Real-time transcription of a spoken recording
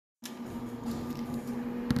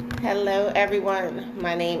Hello, everyone.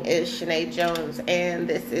 My name is Shanae Jones, and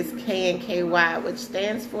this is KNKY, which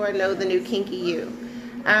stands for Know the New Kinky You.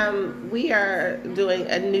 We are doing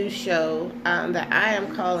a new show that I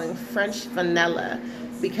am calling French Vanilla,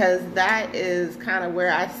 because that is kind of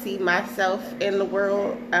where I see myself in the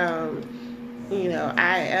world. I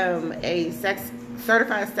am a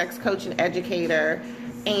certified sex coach and educator,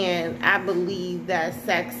 and I believe that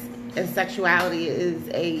sex and sexuality is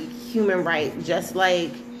a human right, just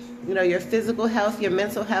like your physical health, your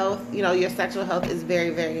mental health, your sexual health is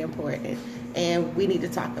very, very important, and we need to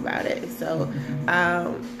talk about it. So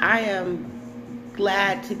I am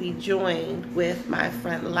glad to be joined with my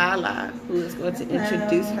friend Lala, who is going to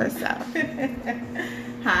introduce herself.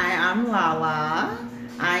 Hi, I'm Lala.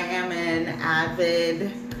 I am an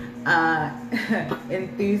avid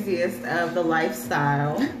enthusiast of the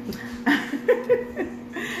lifestyle.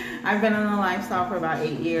 I've been in the lifestyle for about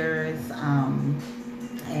 8 years.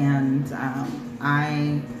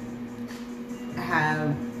 I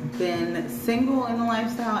have been single in the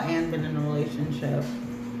lifestyle and been in a relationship.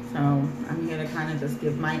 So I'm here to kind of just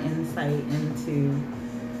give my insight into,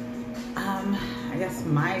 I guess,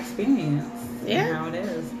 my experience and how it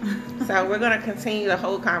is. So we're going to continue the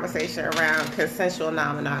whole conversation around consensual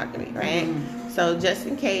non-monogamy, right? Mm-hmm. So just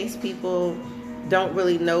in case people don't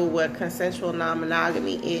really know what consensual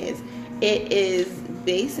non-monogamy is, it is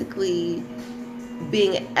basically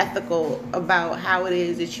being ethical about how it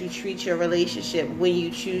is that you treat your relationship when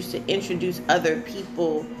you choose to introduce other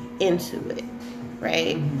people into it,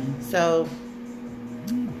 right? Mm-hmm. So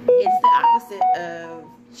it's the opposite of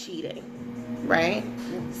cheating, right?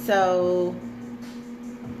 Mm-hmm. So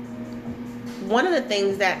one of the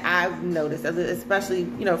things that I've noticed, especially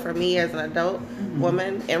for me as an adult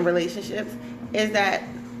woman in relationships, is that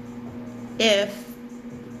if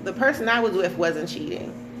the person I was with wasn't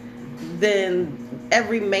cheating, then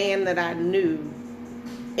every man that I knew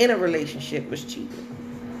in a relationship was cheating.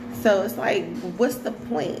 So it's like, what's the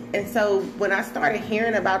point? And so when I started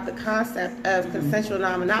hearing about the concept of consensual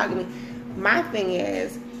non-monogamy, my thing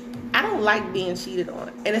is, I don't like being cheated on.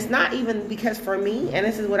 And it's not even because for me, and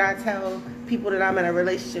this is what I tell people that I'm in a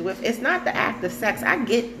relationship with, it's not the act of sex. I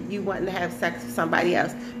get you wanting to have sex with somebody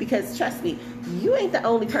else, because trust me, you ain't the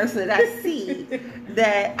only person that I see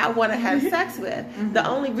that I want to have sex with. Mm-hmm. The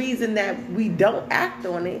only reason that we don't act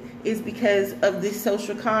on it is because of this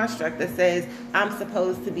social construct that says I'm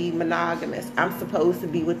supposed to be monogamous. I'm supposed to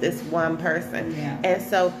be with this one person. Yeah. And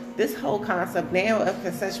so this whole concept now of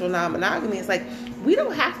consensual non-monogamy is like, we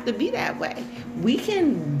don't have to be that way. We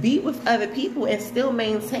can be with other people and still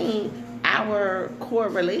maintain our core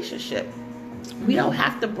relationship. We don't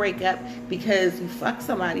have to break up because you fucked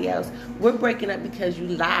somebody else. We're breaking up because you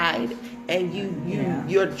lied and you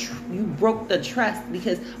broke the trust,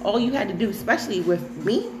 because all you had to do, especially with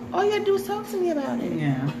me, all you had to do was talk to me about it.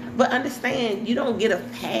 Yeah. But understand, you don't get a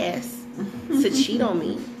pass to cheat on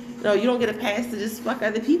me. No, you don't get a pass to just fuck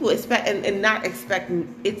other people and not expect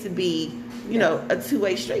it to be, a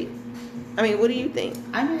two-way street. I mean, what do you think?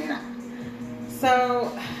 I mean,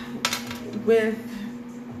 so with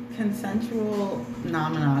consensual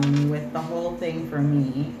non-monogamy, with the whole thing for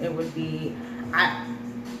me, it would be, I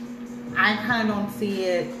kind of don't see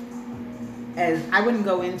it as, I wouldn't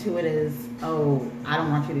go into it as, oh, I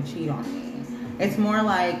don't want you to cheat on me. It's more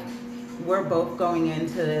like we're both going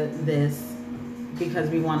into this because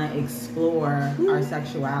we want to explore our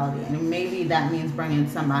sexuality, and maybe that means bringing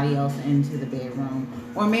somebody else into the bedroom,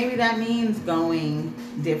 or maybe that means going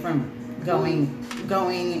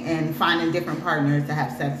and finding different partners to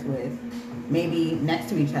have sex with, maybe next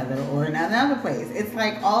to each other or in another place. It's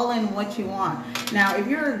like all in what you want. Now, if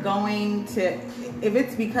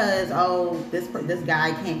it's because, this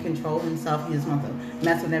guy can't control himself, he just wants to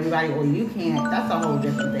mess with everybody, or you can't, that's a whole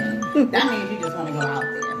different thing. That means you just want to go out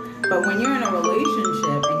there. But when you're in a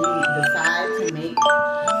relationship and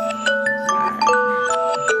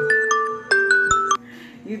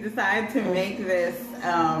you decide to make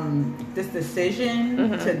this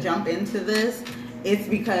decision to jump into this, it's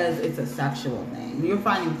because it's a sexual thing. You're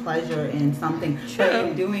finding pleasure in something, but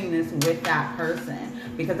in doing this with that person,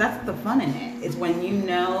 because that's the fun in it. It's when you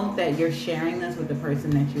know that you're sharing this with the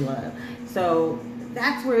person that you love. So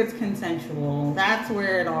that's where it's consensual. That's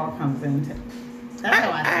where it all comes into. That's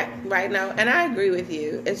how I see it. Right now, and I agree with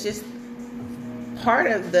you. It's just part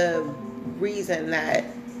of the reason that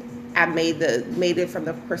I made it from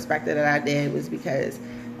the perspective that I did was because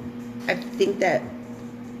I think that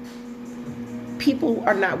people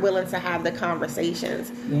are not willing to have the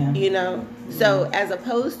conversations, you know? So as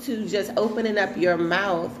opposed to just opening up your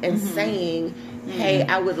mouth and saying, hey,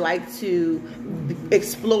 I would like to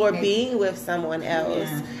explore being with someone else,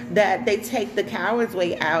 that they take the coward's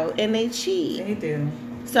way out and they cheat. They do.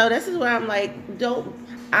 So this is where I'm like,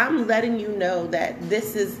 I'm letting you know that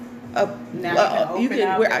this is here's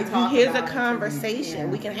a conversation.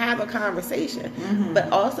 We can have a conversation.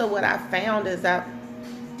 But also what I found is that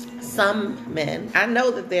some men, I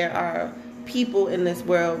know that there are people in this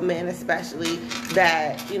world, men especially,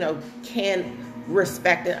 that, you know, can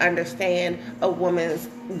respect and understand a woman's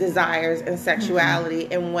desires and sexuality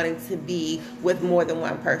and wanting to be with more than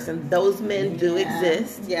one person. Those men do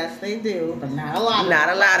exist. Yes, they do, but not a lot of them. Not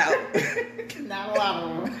a lot of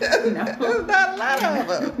them. No. Not a lot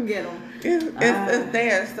of them. Get them.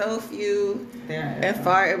 There are so few and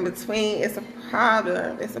far in between. It's a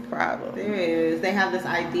problem. It's a problem. There is. They have this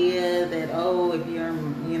idea that, oh, if you're,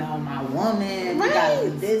 you know, my woman, you gotta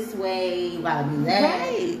be this way, you gotta be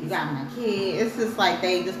that, you got my kid. It's just like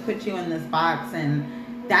they just put you in this box, and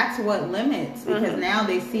that's what limits, because now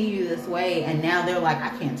they see you this way, and now they're like, I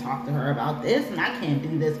can't talk to her about this, and I can't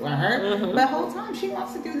do this with her. But the whole time she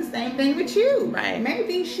wants to do the same thing with you. Right.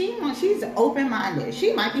 Maybe she's open-minded.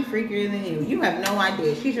 She might be freakier than you. You have no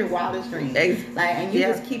idea. She's your wildest dream. And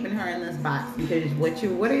you're just keeping her in this box because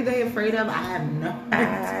what are they afraid of? I have no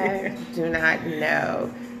idea. I do not know.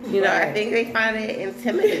 You know, I think they find it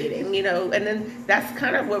intimidating, you know, and then that's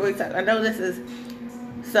kind of what we're talking. I know this is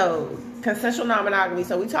consensual non-monogamy.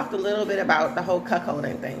 So we talked a little bit about the whole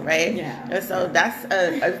cuckolding thing, right? Yeah. And so that's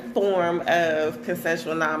a form of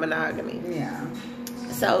consensual non-monogamy. Yeah.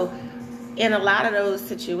 So in a lot of those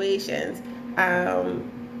situations,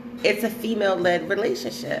 it's a female-led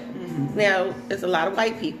relationship. Now, there's a lot of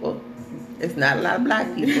white people. It's not a lot of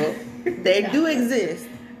black people. They do exist.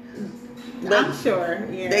 I'm sure.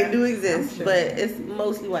 Yeah. They do exist, but it's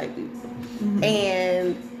mostly white people.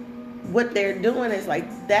 And what they're doing is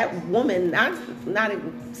like that woman, not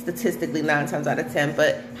statistically 9 times out of 10,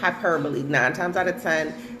 but hyperbole 9 times out of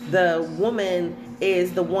 10, the woman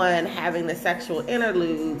is the one having the sexual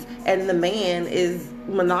interludes and the man is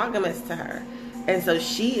monogamous to her. And so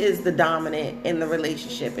she is the dominant in the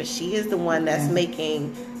relationship, and she is the one that's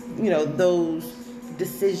making, you know, those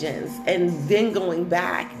decisions, and then going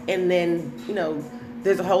back, and then, you know,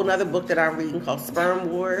 there's a whole nother book that I'm reading called Sperm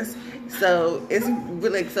Wars. So it's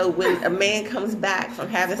really, so when a man comes back from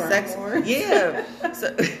having sex, so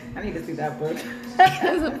I need to see that book.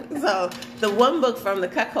 So the one book from the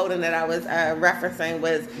cuckolding that I was referencing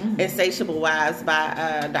was Insatiable Wives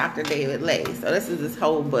by Dr. David Lay. So this is this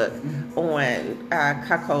whole book on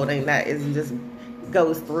cuckolding that is just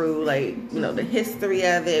goes through, like, you know, the history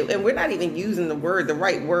of it, and we're not even using the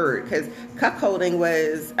right word, because cuckolding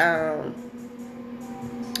was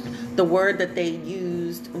the word that they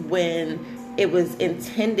used when it was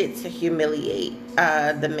intended to humiliate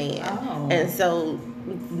the man. And so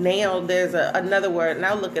now there's another word, and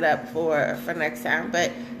I'll look it up for next time, but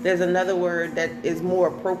there's another word that is more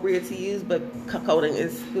appropriate to use, but cuckolding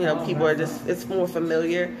is, you know, people are just, it's more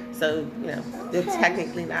familiar, so, you know, they're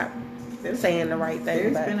technically not saying the right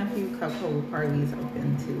thing. There's been a few cuckold parties I've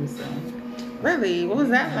been to, so. Really? What was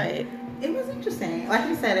that like? It was interesting. Like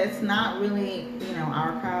you said, it's not really, you know,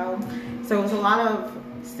 our crowd. So it was a lot of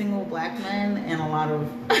single black men and a lot of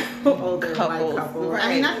older white couples. Right. I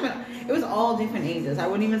mean, not even, it was all different ages. I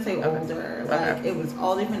wouldn't even say older. Like, it was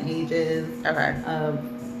all different ages of,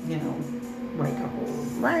 you know, white couples.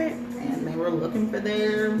 Right. And they were looking for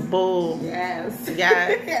their bull. Yes. Yeah.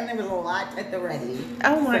 And there was a lot at the ready.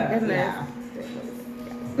 Oh my goodness.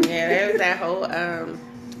 Yeah, there's that whole,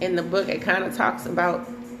 in the book, it kind of talks about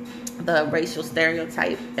the racial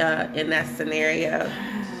stereotype in that scenario,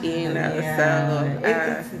 you know. So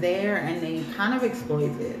it's there, and they kind of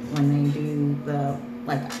exploit it when they do the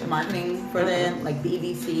marketing for them, like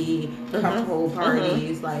BBC cuckold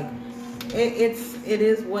parties. Like it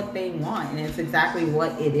is what they want, and it's exactly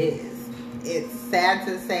what it is. It's sad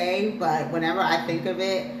to say, but whenever I think of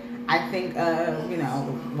it, I think of, you know,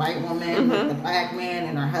 the white woman with the black man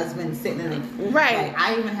and her husband sitting in the Like,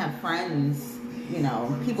 I even have friends, you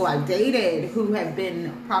know, people I've dated who have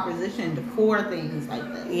been propositioned for things like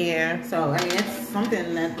this. Yeah. So, I mean, it's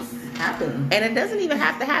something that's happened. And it doesn't even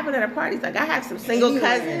have to happen at a party. Like, I have some single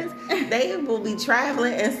cousins. They will be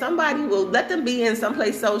traveling, and somebody will let them be in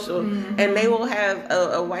someplace social, and they will have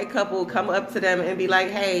a white couple come up to them and be like,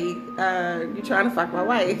 hey, you trying to fuck my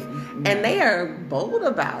wife? And they are bold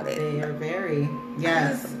about it. They are very,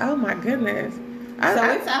 yes. Oh, my goodness.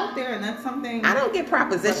 It's out there, and that's something. I don't get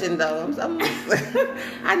proposition though.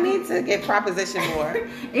 I need to get proposition more.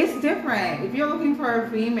 It's different. If you're looking for a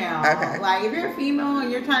female, like if you're a female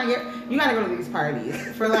and you're trying to you gotta go to these parties.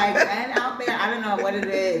 For like men out there, I don't know what it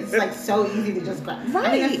is. It's like so easy to just grab. Right.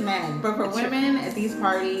 I think it's men, but for women at these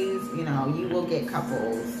parties, you know, you will get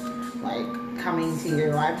couples like coming to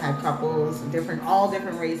you. I've had couples, all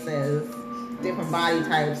different races, different body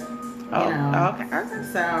types. You know. Okay.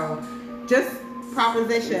 So just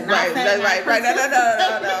proposition. Right. No.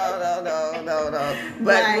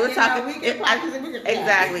 But we're talking.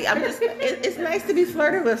 Exactly. I'm just. It's nice to be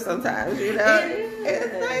flirted with sometimes. You know.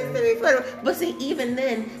 It's nice to be flirted with. But see, even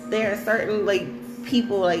then, there are certain like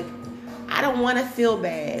people like. I don't want to feel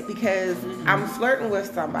bad because I'm flirting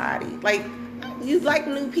with somebody. Like, you like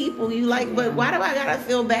new people. But why do I gotta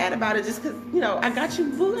feel bad about it? Just because I got you,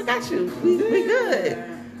 boo. I got you. We good.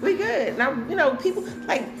 We good. Now, people,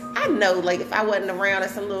 like, I know, like, if I wasn't around and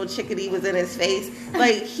some little chickadee was in his face,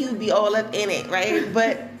 like, he would be all up in it, right?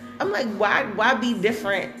 But I'm like, why be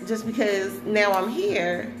different just because now I'm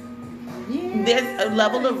here? Yeah. There's a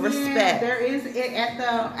level of respect. There is, at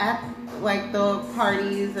the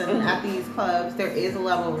parties and at these clubs, there is a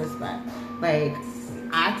level of respect. Like,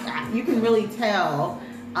 you can really tell.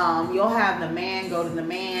 You'll have the man go to the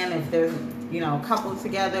man if there's couples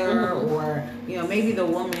together, or maybe the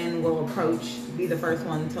woman will be the first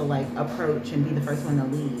one to like approach and be the first one to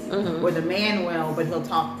leave, or the man will, but he'll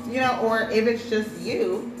talk, or if it's just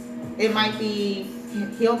you, it might be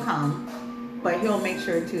he'll come, but he'll make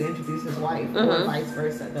sure to introduce his wife, or vice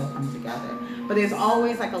versa. They'll come together, but there's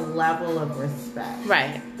always like a level of respect,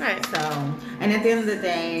 right. So, and at the end of the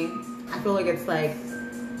day, I feel like it's like,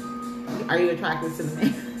 are you attracted to the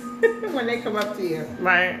man? When they come up to you,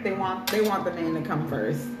 right? They want the man to come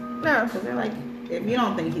first. No, because they're like, if you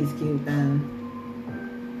don't think he's cute, then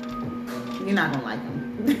you're not gonna like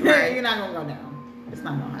him. Right? You're not gonna go down. It's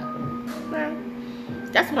not gonna happen. Right.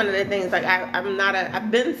 That's one of the things. Like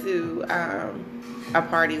I've been to a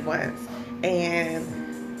party once, and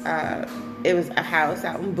it was a house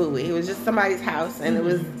out in Bowie. It was just somebody's house, and it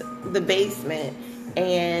was the basement,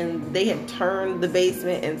 and they had turned the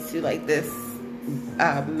basement into like this.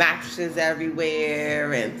 Mattresses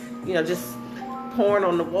everywhere, and just porn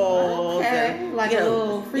on the walls, and like a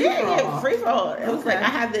little free for all. Yeah, free for all. It was like I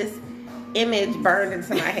have this image burned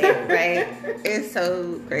into my head, right? It's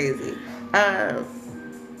so crazy.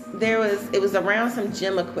 It was around some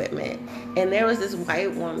gym equipment, and there was this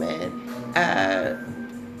white woman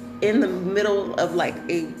in the middle of like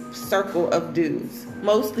a circle of dudes,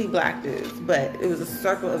 mostly black dudes, but it was a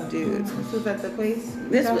circle of dudes. This was at the place?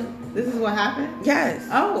 This is what happened? Yes.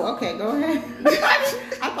 Oh, okay, go ahead.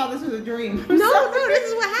 I thought this was a dream. No, this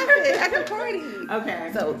is what happened at the party. Okay.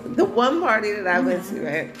 So the one party that I went to,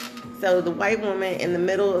 right? So the white woman in the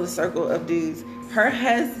middle of the circle of dudes, her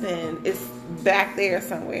husband is back there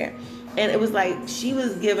somewhere. And it was like she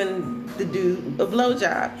was giving the dude a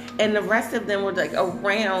blowjob, and the rest of them were like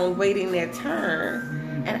around waiting their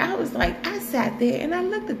turn. And I was like, I sat there and I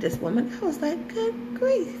looked at this woman. I was like, good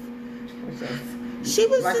grief. She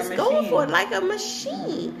was like just going for it like a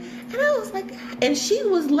machine. And I was like, and she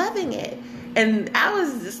was loving it. And I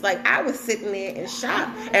was just like, I was sitting there in shock.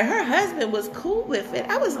 And her husband was cool with it.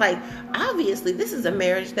 I was like, obviously, this is a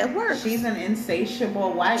marriage that works. She's an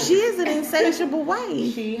insatiable wife. She is an insatiable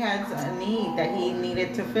wife. She has a need that he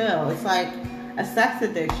needed to fill. It's like a sex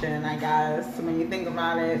addiction, I guess, when you think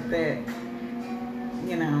about it, that,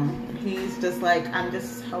 he's just like, I'm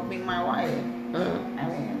just helping my wife. I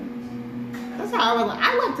mean, that's how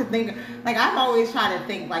I like to think. Like, I've always tried to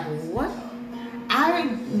think, like, what? I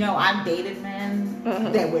know I've dated men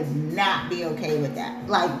that would not be okay with that.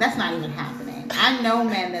 Like, that's not even happening. I know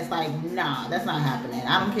men that's like, nah, that's not happening.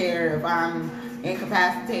 I don't care if I'm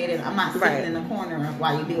incapacitated. I'm not sitting in the corner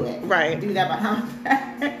while you do it. Right. Do that behind my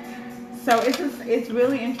back. So it's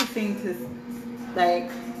really interesting to,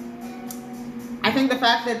 like, I think the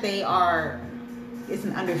fact that it's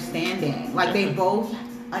an understanding. Like, they both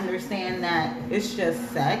understand that it's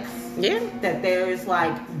just sex. Yeah. That there's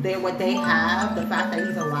like what they have, the fact that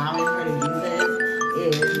he's allowing her to use it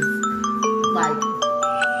is like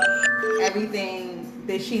everything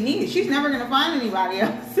that she needs. She's never gonna find anybody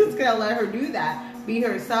else who's gonna let her do that. Be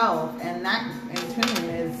herself, and that in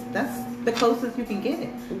tune that's the closest you can get.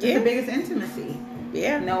 It's the biggest intimacy.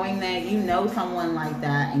 Yeah. Knowing that you know someone like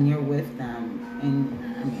that and you're with them, and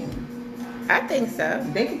I mean, I think so.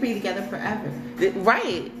 They could be together forever.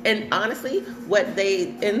 Right. And honestly, what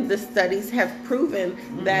they in the studies have proven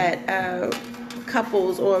that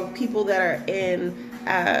couples or people that are in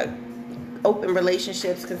open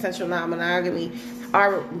relationships, consensual non-monogamy,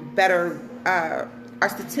 are better are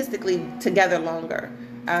statistically together longer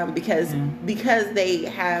because they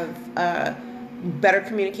have better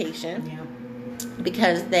communication,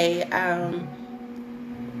 because they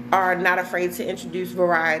are not afraid to introduce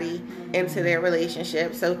variety into their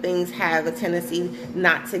relationship, so things have a tendency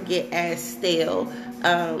not to get as stale.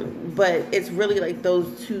 But it's really like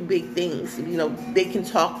those two big things. They can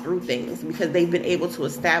talk through things because they've been able to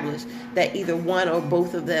establish that either one or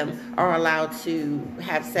both of them are allowed to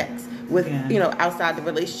have sex with outside the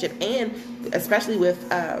relationship, and especially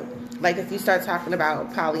with like if you start talking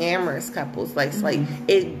about polyamorous couples, like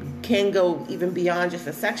it can go even beyond just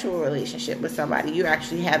a sexual relationship with somebody. You're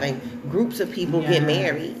actually having groups of people get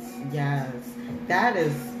married. Yes, that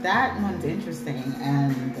one's interesting.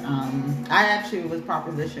 And I actually was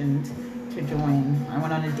propositioned to join. I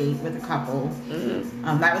went on a date with a couple.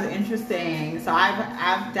 That was interesting. So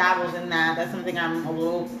I've dabbled in that. That's something I'm a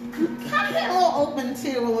little open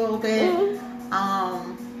to a little bit.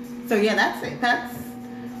 So yeah, that's it.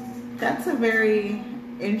 That's a very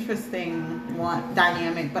interesting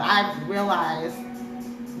dynamic. But I've realized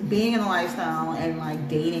being in a lifestyle and like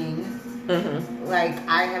dating, like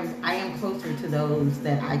I am closer to those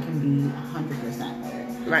that I can be 100%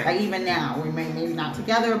 with. Right. Like even now, we maybe not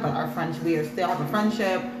together, but our friendship, we still have a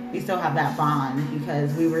friendship. We still have that bond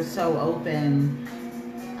because we were so open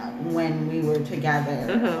when we were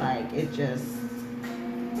together. Like it just,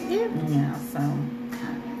 so.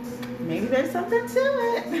 Maybe there's something to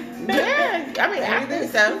it. Yeah, I mean, I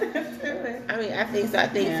think so. I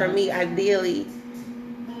think for me, ideally,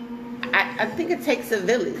 I think it takes a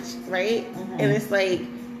village, right? And it's like,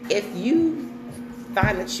 if you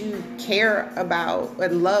find that you care about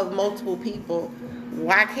and love multiple people,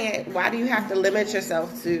 why do you have to limit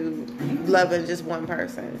yourself to loving just one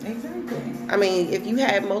person? Exactly. I mean, if you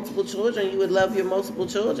had multiple children, you would love your multiple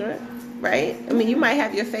children. Right? I mean, you might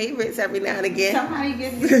have your favorites every now and again. Somebody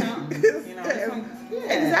gives you some,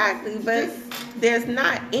 Exactly. But there's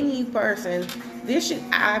not any person,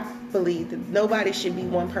 I believe that nobody should be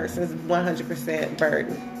one person's 100%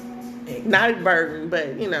 burden. Not a burden,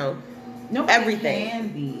 but, nobody everything. Can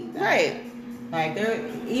be that. Right. Like,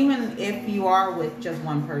 even if you are with just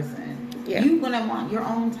one person, you're going to want your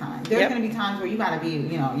own time. There's going to be times where you got to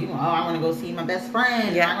be, I want to go see my best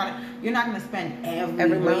friend. You're not going to spend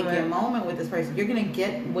every waking moment with this person. You're going to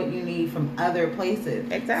get what you need from other places.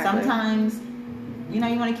 Exactly. Sometimes, you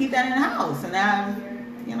want to keep that in the house. And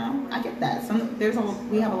then, I get that.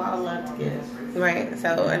 We have a lot of love to give. Right.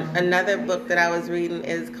 So another book that I was reading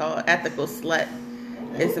is called Ethical Slut.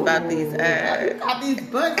 It's about these. You got these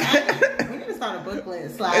books. We need to start a book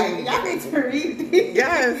list. Like, y'all need to read these.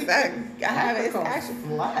 Yes, I have it. It's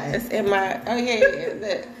actually. It's in my. Oh yeah,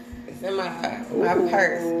 it's in my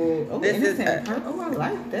purse. I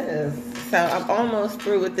like this. So I'm almost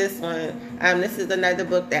through with this one. This is another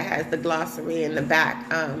book that has the glossary in the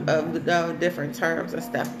back of the different terms and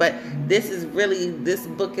stuff. But this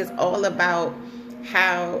book is all about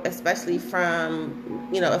how, especially from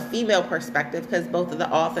a female perspective, because both of the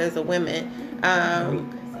authors are women,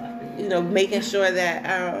 making sure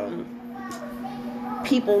that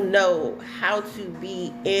people know how to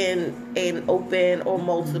be in an open or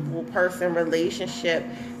multiple person relationship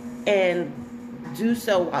and do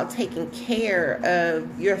so while taking care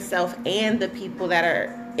of yourself and the people that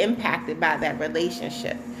are impacted by that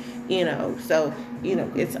relationship. So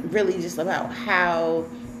it's really just about how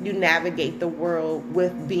you navigate the world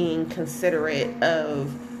with being considerate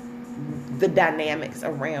of the dynamics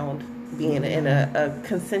around being in a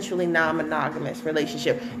consensually non-monogamous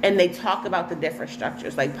relationship. And they talk about the different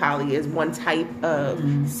structures. Like poly is one type of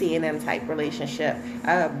C&M type relationship,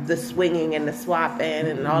 the swinging and the swapping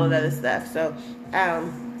and all of that other stuff. So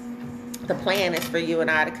the plan is for you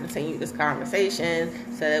and I to continue this conversation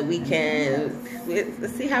so that we can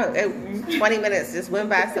see how 20 minutes just went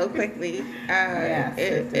by so quickly.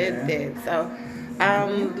 It did. So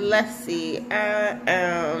let's see.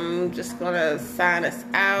 I'm just gonna sign us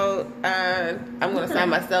out. I'm gonna sign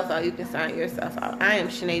myself out. You can sign yourself out. I am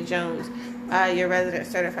Shanae Jones, your resident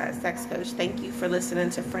certified sex coach. Thank you for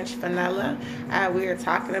listening to French Vanilla. We are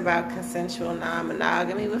talking about consensual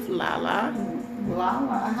non-monogamy with Lala.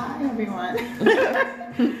 Lala, hi everyone.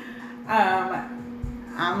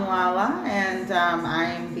 I'm Lala, and I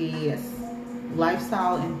am the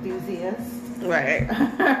lifestyle enthusiast, right,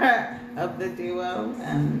 of the duo,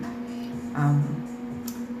 and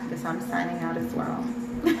guess I'm signing out as well.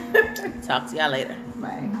 Talk to y'all later.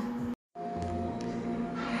 Bye.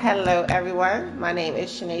 Hello everyone, my name is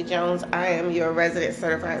Shanae Jones. I am your resident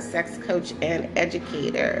certified sex coach and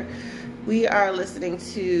educator. We are listening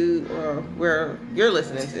to, or you're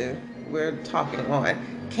listening to, we're talking on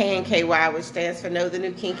KNKY, which stands for Know the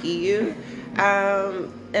New Kinky You.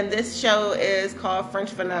 And this show is called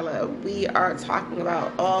French Vanilla. We are talking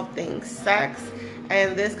about all things sex,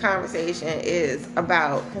 and this conversation is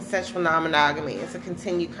about consensual non-monogamy. It's a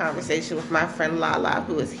continued conversation with my friend Lala,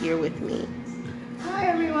 who is here with me. Hi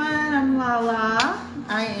everyone, I'm Lala.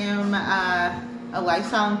 I am a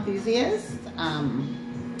lifestyle enthusiast.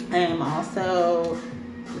 I am also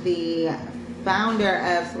the founder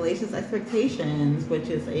of Salacious Expectations, which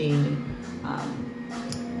is a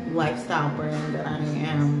lifestyle brand that I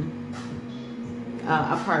am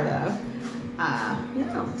a part of.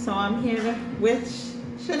 So I'm here with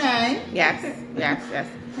Shanae. Yes.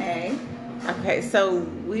 Hey. Okay, so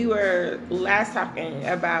we were last talking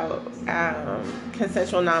about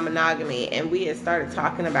consensual non-monogamy, and we had started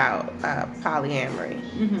talking about polyamory.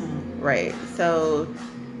 Mm-hmm. Right. So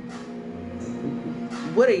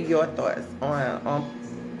what are your thoughts on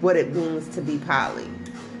what it means to be poly?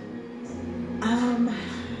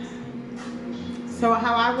 So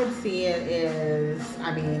how I would see it is,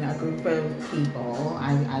 I mean, a group of people.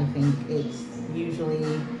 I think it's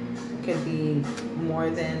usually could be more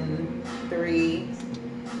than 3,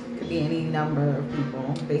 could be any number of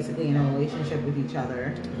people basically in a relationship with each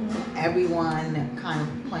other. Mm-hmm. Everyone kind of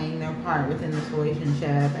playing their part within this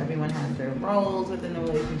relationship. Everyone has their roles within the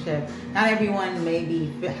relationship. Not everyone may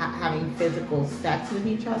be having physical sex with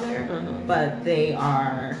each other, mm-hmm. but they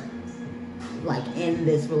are like in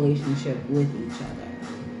this relationship with each other.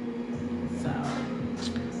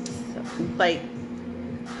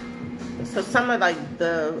 So some of like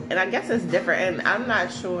and I guess it's different, and I'm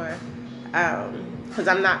not sure, because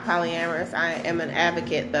I'm not polyamorous. I am an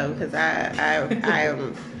advocate though, because I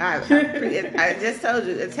just told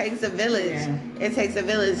you it takes a village. Yeah. It takes a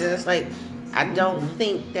village, and it's like I don't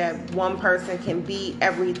think that one person can be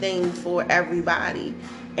everything for everybody,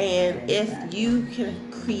 and if you can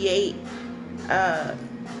create a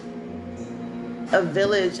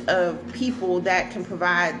village of people that can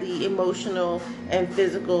provide the emotional and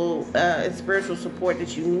physical and spiritual support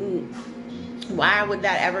that you need, why would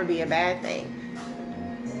that ever be a bad thing?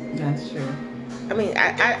 That's true. I mean,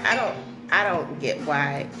 I don't get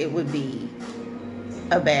why it would be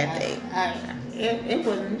a bad thing. It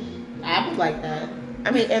wouldn't. I would like that.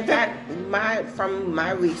 I mean, in fact, from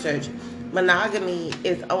my research, monogamy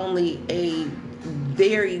is only a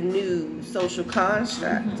very new social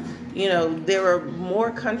construct. Mm-hmm. You know, there are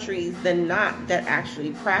more countries than not that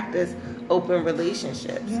actually practice open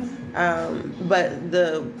relationships. Yeah. But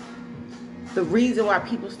the reason why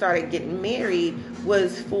people started getting married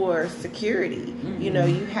was for security. Mm-hmm. You know,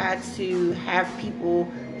 you had to have people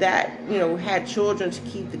that, you know, had children to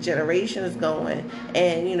keep the generations going.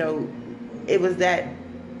 And, you know, it was that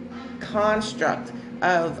construct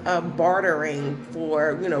of bartering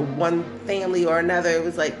for, you know, one family or another. It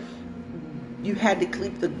was like you had to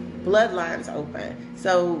keep the bloodlines open.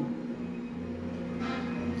 So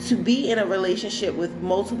to be in a relationship with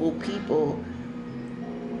multiple people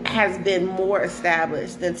has been more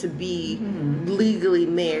established than to be legally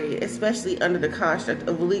married, especially under the construct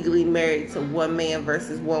of legally married to one man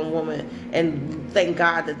versus one woman. And thank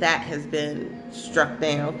God that has been struck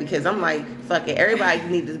down, because I'm like, fuck it, everybody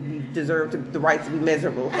deserve the right to be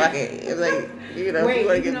miserable. Fuck it. It's like, you know, if you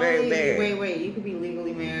want to get married. Wait, you could be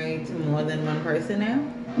legally married to more than one person now?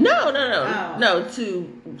 No, to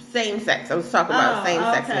same sex. I was talking about same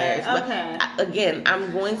sex marriage. But again,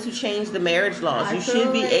 I'm going to change the marriage laws. You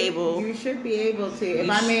should be able to. If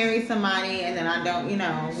I marry somebody and then I don't, you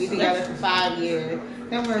know, we together for 5 years,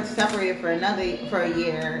 then we're separated for a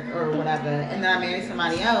year or whatever, and then I marry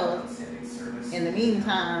somebody else in the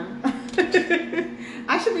meantime,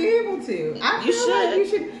 I should be able to.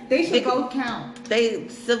 They should both count.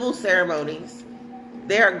 Civil ceremonies.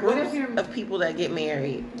 There are groups of people that get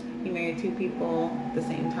married. You marry 2 people at the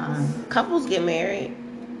same time. Couples get married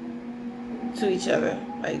to each other.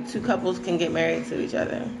 Like 2 couples can get married to each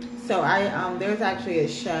other. So there's actually a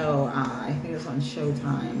show. I think it's on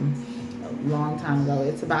Showtime a long time ago.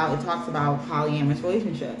 It talks about polyamorous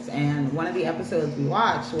relationships, and one of the episodes we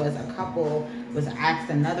watched was a couple was asked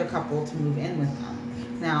another couple to move in with them.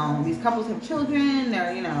 Now these couples have children.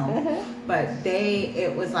 They're but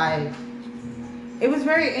it was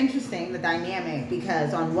very interesting, the dynamic,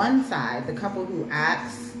 because on one side, the couple who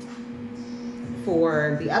asked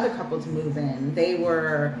for the other couple to move in, they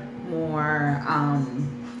were more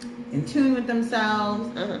in tune with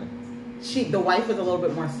themselves. The wife was a little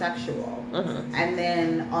bit more sexual. And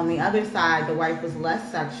then on the other side, the wife was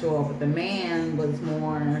less sexual, but the man was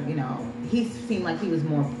more, you know, he seemed like he was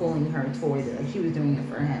more pulling her towards it. Like she was doing it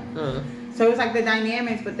for him. So it was like the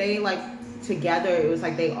dynamics, but they like together. It was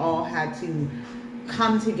like they all had to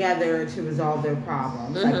come together to resolve their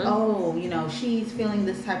problems. Like, oh, you know, she's feeling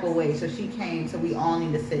this type of way, so she came, so we all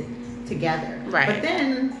need to sit together. Right. But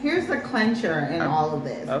then here's the clincher in all of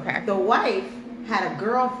this. Okay. The wife had a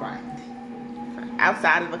girlfriend.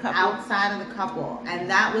 Outside of the couple? Outside of the couple. And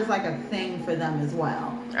that was like a thing for them as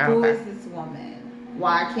well. Okay. Who is this woman?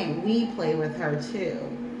 Why can't we play with her too?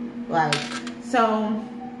 Like, so,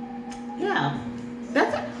 yeah.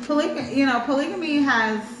 That's it. Polygamy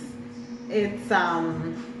has it's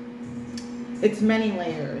many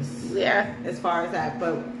layers. Yeah. As far as that.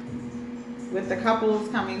 But with the couples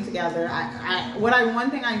coming together,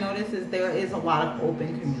 one thing I noticed is there is a lot of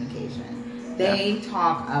open communication. They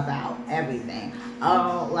talk about everything.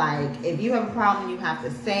 Oh, like, if you have a problem, you have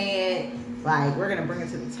to say it. Like, we're going to bring it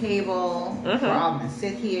to the table. We're all going to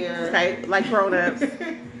sit here. Okay, like grown-ups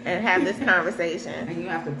and have this conversation. And you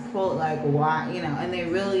have to pull, like, why, you know, and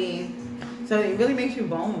so it really makes you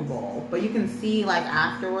vulnerable. But you can see, like,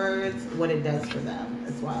 afterwards what it does for them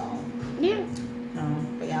as well. Yeah.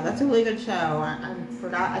 But yeah, that's a really good show. I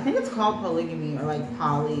forgot. I think it's called Polygamy or, like,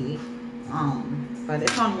 Poly. But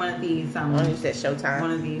it's on one of these. You said Showtime.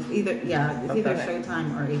 One of these, either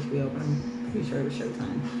Showtime or HBO, but I'm pretty sure it was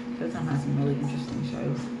Showtime. Showtime has some really interesting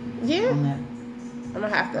shows. Yeah, on that. I'm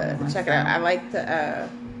gonna have to check it out. I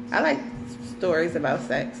like stories about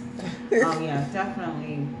sex. Oh yeah,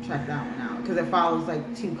 definitely check that one out because it follows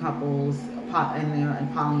like two couples and they're in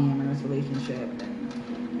a polyamorous relationship,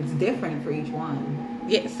 and it's different for each one.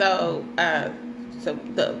 Yeah. So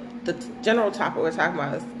the general topic we're talking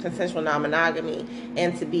about is consensual non-monogamy,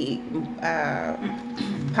 and to be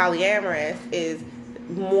polyamorous is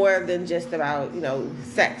more than just about, you know,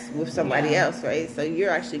 sex with somebody else, right? So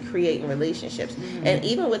you're actually creating relationships. And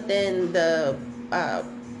even within the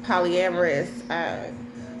polyamorous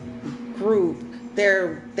group,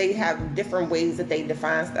 they have different ways that they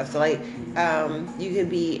define stuff. So like you could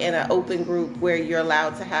be in an open group where you're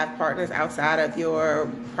allowed to have partners outside of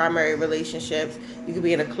your primary relationships. You could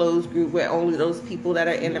be in a closed group where only those people that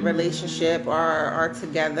are in the relationship are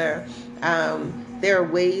together. There are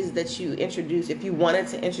ways that you introduce, if you wanted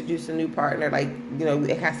to introduce a new partner, like, you know,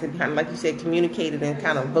 it has to be kind of, like you said, communicated and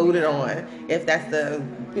kind of voted on if that's the,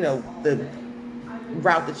 you know, the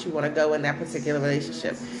route that you want to go in that particular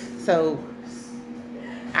relationship. So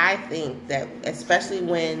I think that especially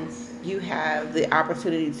when you have the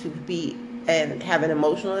opportunity to be and have an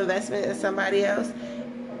emotional investment in somebody else,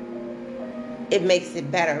 it makes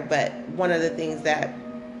it better. But one of the things that,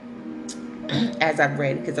 as I've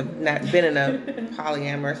read, because I've not been in a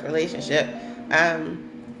polyamorous relationship,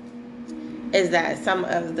 is that some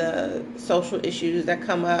of the social issues that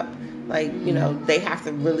come up, like, you know, they have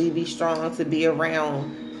to really be strong to be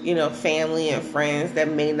around, you know, family and friends that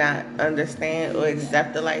may not understand or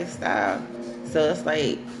accept the lifestyle. So it's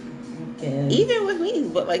like, even with me,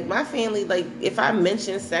 but like my family, like if I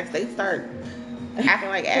mention sex, they start acting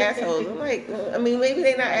like assholes. I'm like, I mean, maybe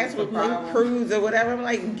they're not assholes, maybe prudes or whatever. I'm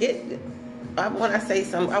like, I want to say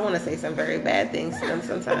some very bad things to them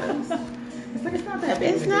sometimes. It's like, it's not that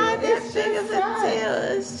big. It's not that big of a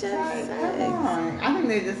deal. It's just like, sex. Come on. I think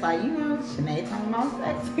they're just like, you know, Sinead talking about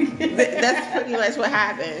sex. That's pretty much what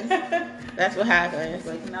happens. That's what happens.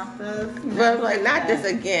 Like, but I'm like, not this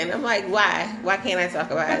again. I'm like, why? Why can't I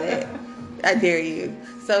talk about it? I dare you.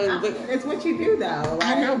 So it's what you do, though. Like,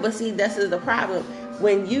 I know, but see, this is the problem.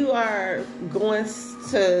 When you are going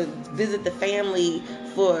to visit the family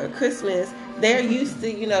for Christmas, they're used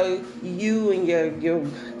to, you know, you and your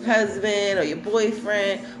husband or your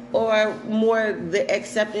boyfriend, or more the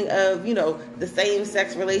accepting of, you know, the same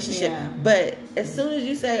sex relationship. Yeah. But as soon as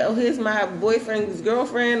you say, oh, here's my boyfriend's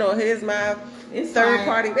girlfriend, or here's my third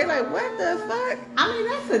party, they're like, what the fuck? I mean,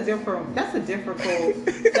 that's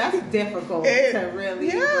difficult to really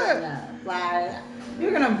bring up. Like,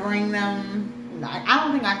 you're gonna bring them. I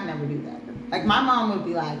don't think I can ever do that. Like, my mom would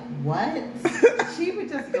be like, what? She would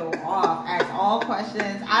just go off, ask all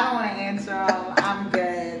questions. I don't want to answer them. I'm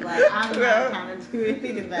good. Like, I'm not trying to do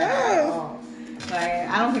anything in that at all. Like,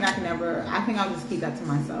 I don't think I can ever. I think I'll just keep that to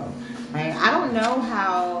myself. Like, I don't know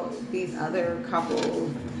how these other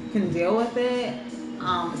couples can deal with it.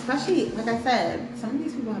 Especially, like I said, some of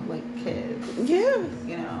these people have, like, kids. Yeah.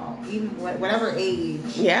 You know, even whatever age.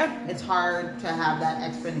 Yeah. It's hard to have that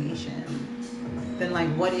explanation. Then, like,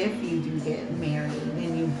 what if you do get married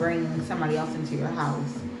and you bring somebody else into your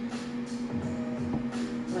house?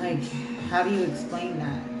 Like, how do you explain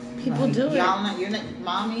that? People do it. You're not,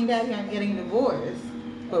 mommy and daddy aren't getting divorced,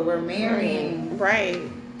 but we're marrying. Right.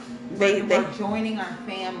 We're joining our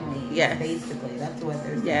family. Yes. Basically, that's what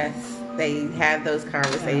they're saying. Yes. they have those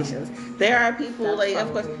conversations. There are people That's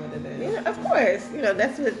of course, probably what it is. yeah, of course,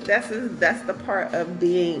 that's the part of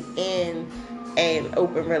being in an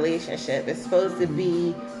open relationship. It's supposed to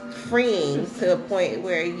be freeing to a point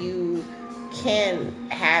where you can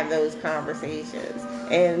have those conversations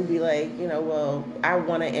and be like, well, I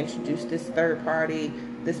want to introduce this third party,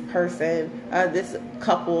 this person, this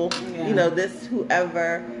couple, this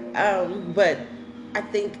whoever. But I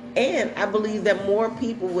think, and I believe that more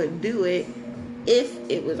people would do it if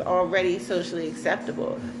it was already socially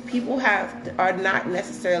acceptable. People are not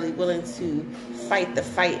necessarily willing to fight the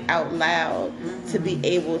fight out loud to be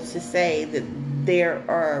able to say that there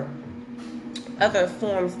are other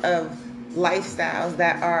forms of lifestyles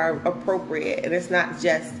that are appropriate, and it's not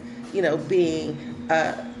just being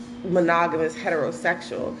monogamous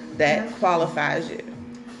heterosexual that qualifies you.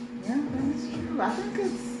 Yeah, that's true.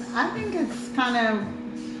 I think it's kind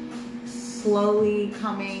of slowly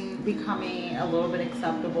becoming a little bit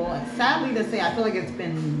acceptable. Sadly to say, I feel like it's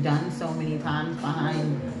been done so many times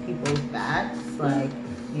behind people's backs, like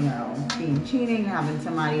being cheating, having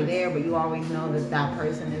somebody there, but you always know that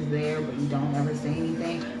person is there, but you don't ever say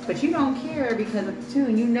anything. But you don't care because of too,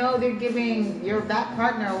 they're giving that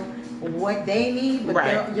partner what they need,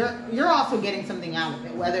 but you're also getting something out of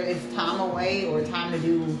it, whether it's time away or time to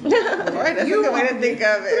do right, that's a good way to think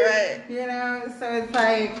of it, right? So it's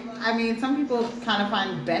like, some people kind of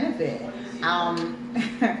find benefit.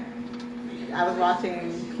 I was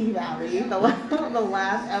watching P-Valley, the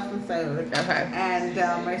last episode, and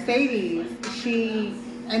Mercedes, she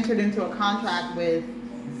entered into a contract with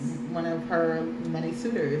one of her many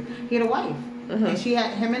suitors. He had a wife, and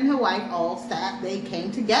him and her wife they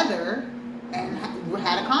came together and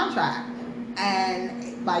had a contract.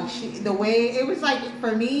 And like the way it was, like,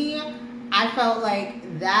 for me, I felt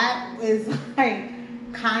like that was like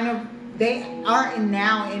kind of, they are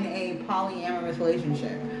now in a polyamorous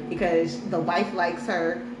relationship because the wife likes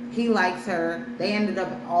her, he likes her. They ended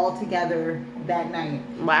up all together that night.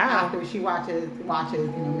 Wow. After she watches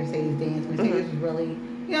Mercedes dance. Mercedes was really,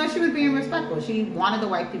 she was being respectful. She wanted the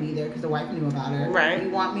wife to be there because the wife knew about her. Right. You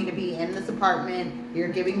want me to be in this apartment. You're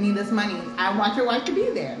giving me this money. I want your wife to be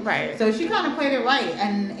there. Right. So she kind of played it right.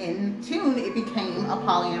 And in tune, it became a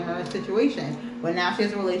polyamorous situation. But now she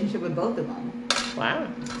has a relationship with both of them. Wow.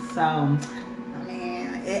 So,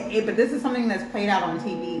 but this is something that's played out on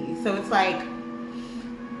TV. So it's like,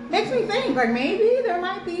 makes me think, like, maybe there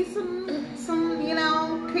might be some,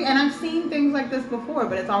 and I've seen things like this before,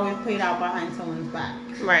 but it's always played out behind someone's back.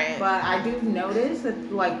 Right. But I do notice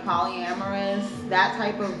that, like, polyamorous, that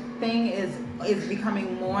type of thing is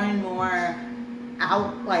becoming more and more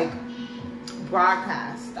out, like,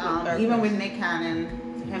 broadcast. Even with Nick Cannon,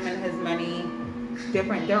 him and his many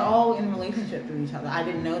different, they're all in relationships with each other. I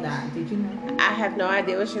didn't know that. Did you know? I have no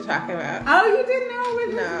idea what you're talking about. Oh, you didn't know with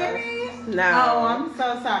his many? No. Oh, I'm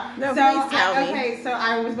so sorry. No, please tell me. Okay, so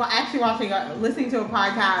I was actually listening to a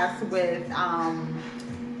podcast with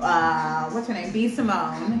what's her name? B.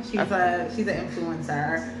 Simone. She's an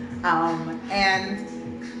influencer, and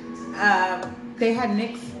they had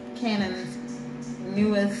Nick Cannon's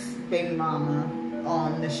newest baby mama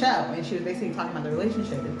on the show, and she was basically talking about the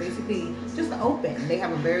relationship. It's basically just open. They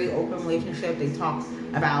have a very open relationship.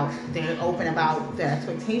 They're open about their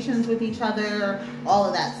expectations with each other, all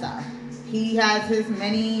of that stuff. He has his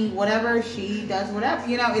many whatever, she does whatever.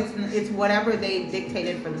 It's whatever they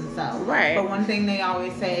dictated for themselves. Right. But one thing they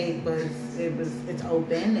always say was it's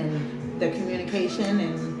open, and the communication,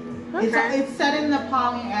 and it's set in the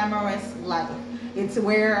polyamorous level. It's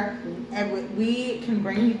where we can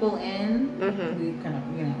bring people in. We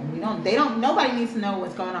can, nobody needs to know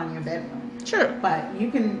what's going on in your bedroom. Sure. But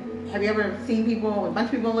you can, have you ever seen people, a bunch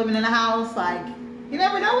of people living in a house, like, you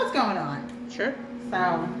never know what's going on. Sure.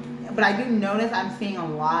 So, but I do notice I'm seeing a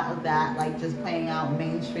lot of that, like, just playing out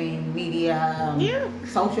mainstream media,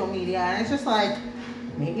 social media, and it's just like,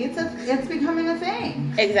 maybe it's becoming a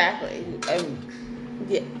thing. Exactly.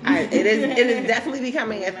 It is definitely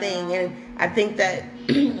becoming a thing, and I think that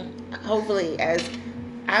hopefully,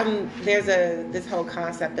 there's this whole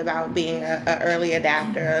concept about being a early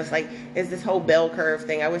adapter. It's like, it's this whole bell curve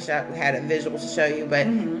thing. I wish I had a visual to show you, but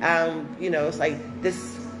it's like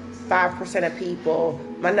this 5% of people,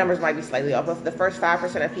 my numbers might be slightly off, but the first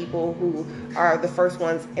 5% of people who are the first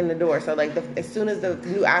ones in the door. So like as soon as the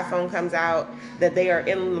new iPhone comes out, that they are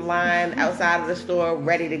in the line outside of the store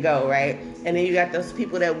ready to go, right? And then you got those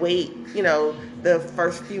people that wait, the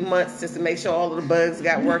first few months just to make sure all of the bugs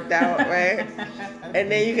got worked out, right? And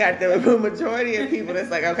then you got the majority of people that's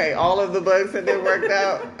like, okay, all of the bugs have been worked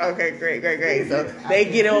out. Okay, great. So they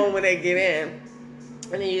get on when they get in.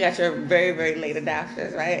 And then you got your very, very late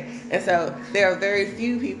adopters, right? And so there are very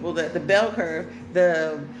few people that the bell curve,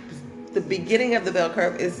 the beginning of the bell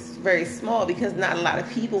curve is very small because not a lot of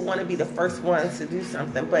people want to be the first ones to do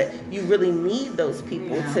something, but you really need those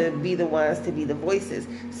people to be the ones to be the voices.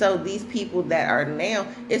 So these people that are now,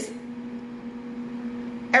 it's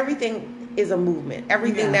everything is a movement.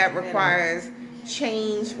 Everything that requires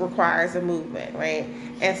change requires a movement, right?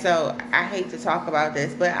 And so I hate to talk about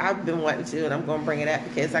this, but I've been wanting to, and I'm going to bring it up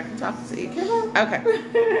because I can talk to you.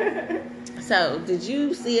 Okay. So did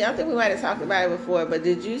you see, I think we might have talked about it before, but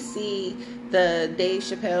did you see the Dave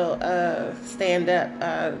Chappelle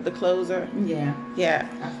stand-up, The Closer? Yeah. Yeah.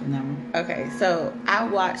 That's the number. Okay, so I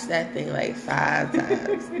watched that thing like 5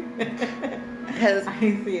 times. Because I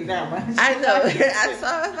didn't see it that much. I know. I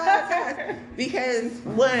saw it 5 times. Because,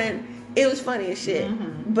 one, it was funny as shit.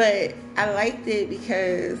 Mm-hmm. But I liked it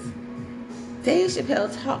because Dave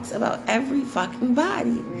Chappelle talks about every fucking body.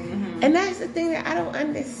 Mm-hmm. And that's the thing that I don't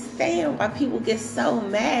understand why people get so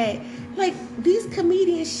mad. Like, these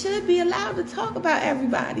comedians should be allowed to talk about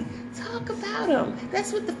everybody. Talk about them.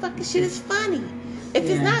 That's what the fucking shit is funny. If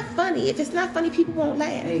it's not funny, people won't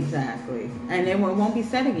laugh. Exactly. And it won't be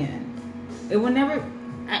said again. It will never...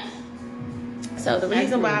 So the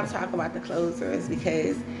reason why I'm talking about The Closer is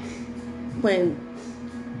because when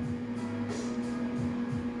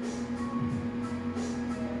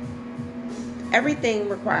everything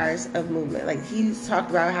requires a movement. Like, he's talked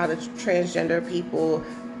about how the transgender people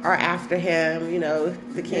are after him, you know,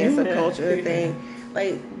 the cancel culture thing.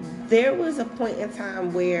 Like, there was a point in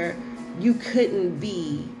time where you couldn't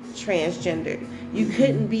be transgendered. You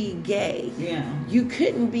couldn't be gay. Yeah. You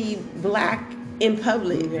couldn't be black in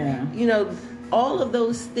public. Yeah. You know, all of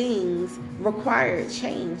those things require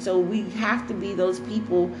change. So we have to be those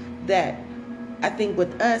people that, I think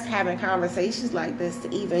with us having conversations like this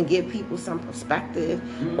to even give people some perspective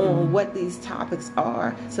on what these topics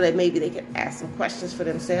are so that maybe they can ask some questions for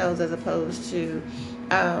themselves as opposed to,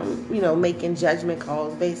 you know, making judgment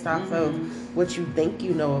calls based off of what you think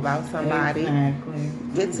you know about somebody. Exactly.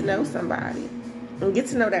 Get to know somebody. And get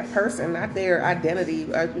to know that person, not their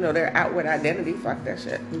identity, or, you know, their outward identity. Fuck that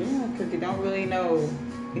shit. Yeah, because you don't really know.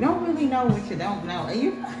 You don't really know what you don't know. And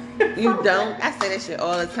you don't. I say that shit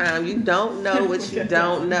all the time. You don't know what you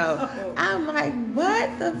don't know. I'm like,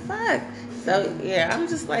 what the fuck? So yeah, I'm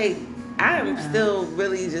just like, I'm still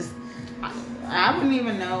really just. I wouldn't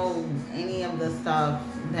even know any of the stuff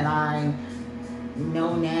that I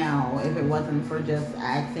know now if it wasn't for just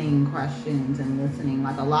asking questions and listening.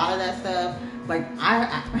 Like a lot of that stuff. Like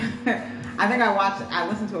I think I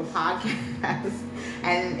listened to a podcast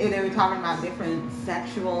and they were talking about different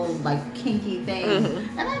sexual, like, kinky things.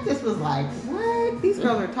 And I just was like, what? These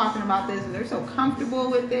girls are talking about this and they're so comfortable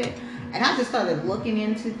with it. And I just started looking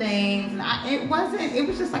into things. And it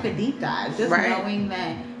was just like a deep dive. Just knowing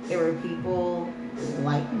that there were people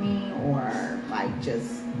like me or like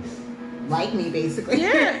just like me basically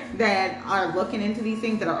that are looking into these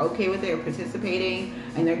things, that are okay with it or participating,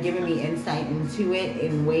 and they're giving me insight into it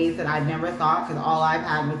in ways that I've never thought, because all I've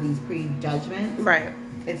had was these prejudgments. Right.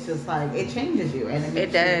 It's just like, it changes you, and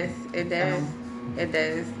it does.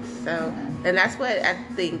 So and that's what I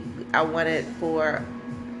think I wanted for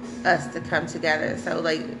us to come together. So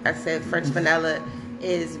like I said, French Vanilla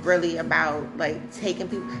is really about like taking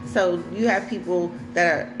people. So you have people that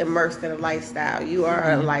are immersed in a lifestyle. You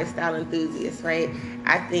are a lifestyle enthusiast, right?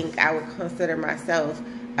 I think I would consider myself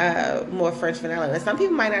more French Vanilla. And some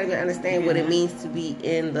people might not even understand what it means to be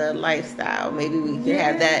in the lifestyle. Maybe we can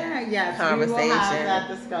have that conversation. We will have that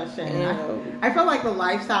discussion. You know. I feel like the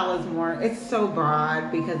lifestyle is more, it's so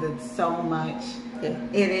broad because it's so much. Yeah.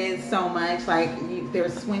 It is so much. Like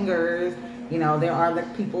there's swingers. You know, there are the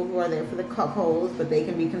people who are there for the cuckolds, but they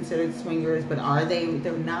can be considered swingers. But are they?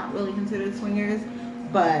 They're not really considered swingers,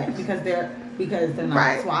 but because they're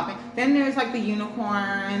not swapping. Then there's like the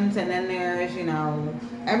unicorns, and then there's, you know,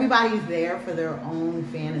 everybody's there for their own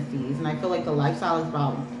fantasies. And I feel like the lifestyle is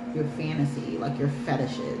about your fantasy, like your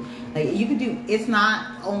fetishes. Like you could do. It's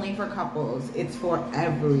not only for couples. It's for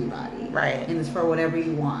everybody. Right. And it's for whatever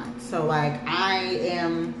you want. So like I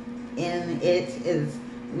am in it is.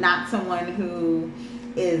 Not someone who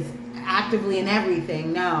is actively in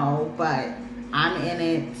everything, no, but I'm in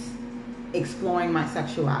it exploring my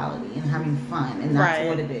sexuality and having fun, and that's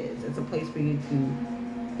what it is. It's a place for you to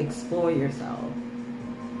explore yourself.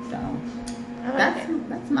 So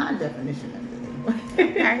that's my definition of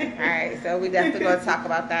it. All right. So we definitely going to talk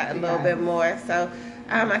about that a little bit more. So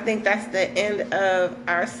I think that's the end of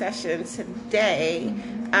our session today.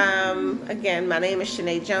 Again, my name is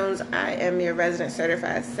Shanae Jones. I am your resident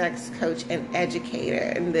certified sex coach and educator,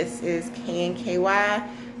 and this is KNKY.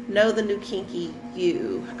 Know the new kinky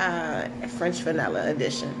you, French vanilla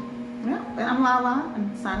edition. Yeah, and I'm Lala.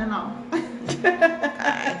 I'm signing off.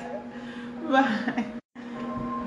 Bye. Bye.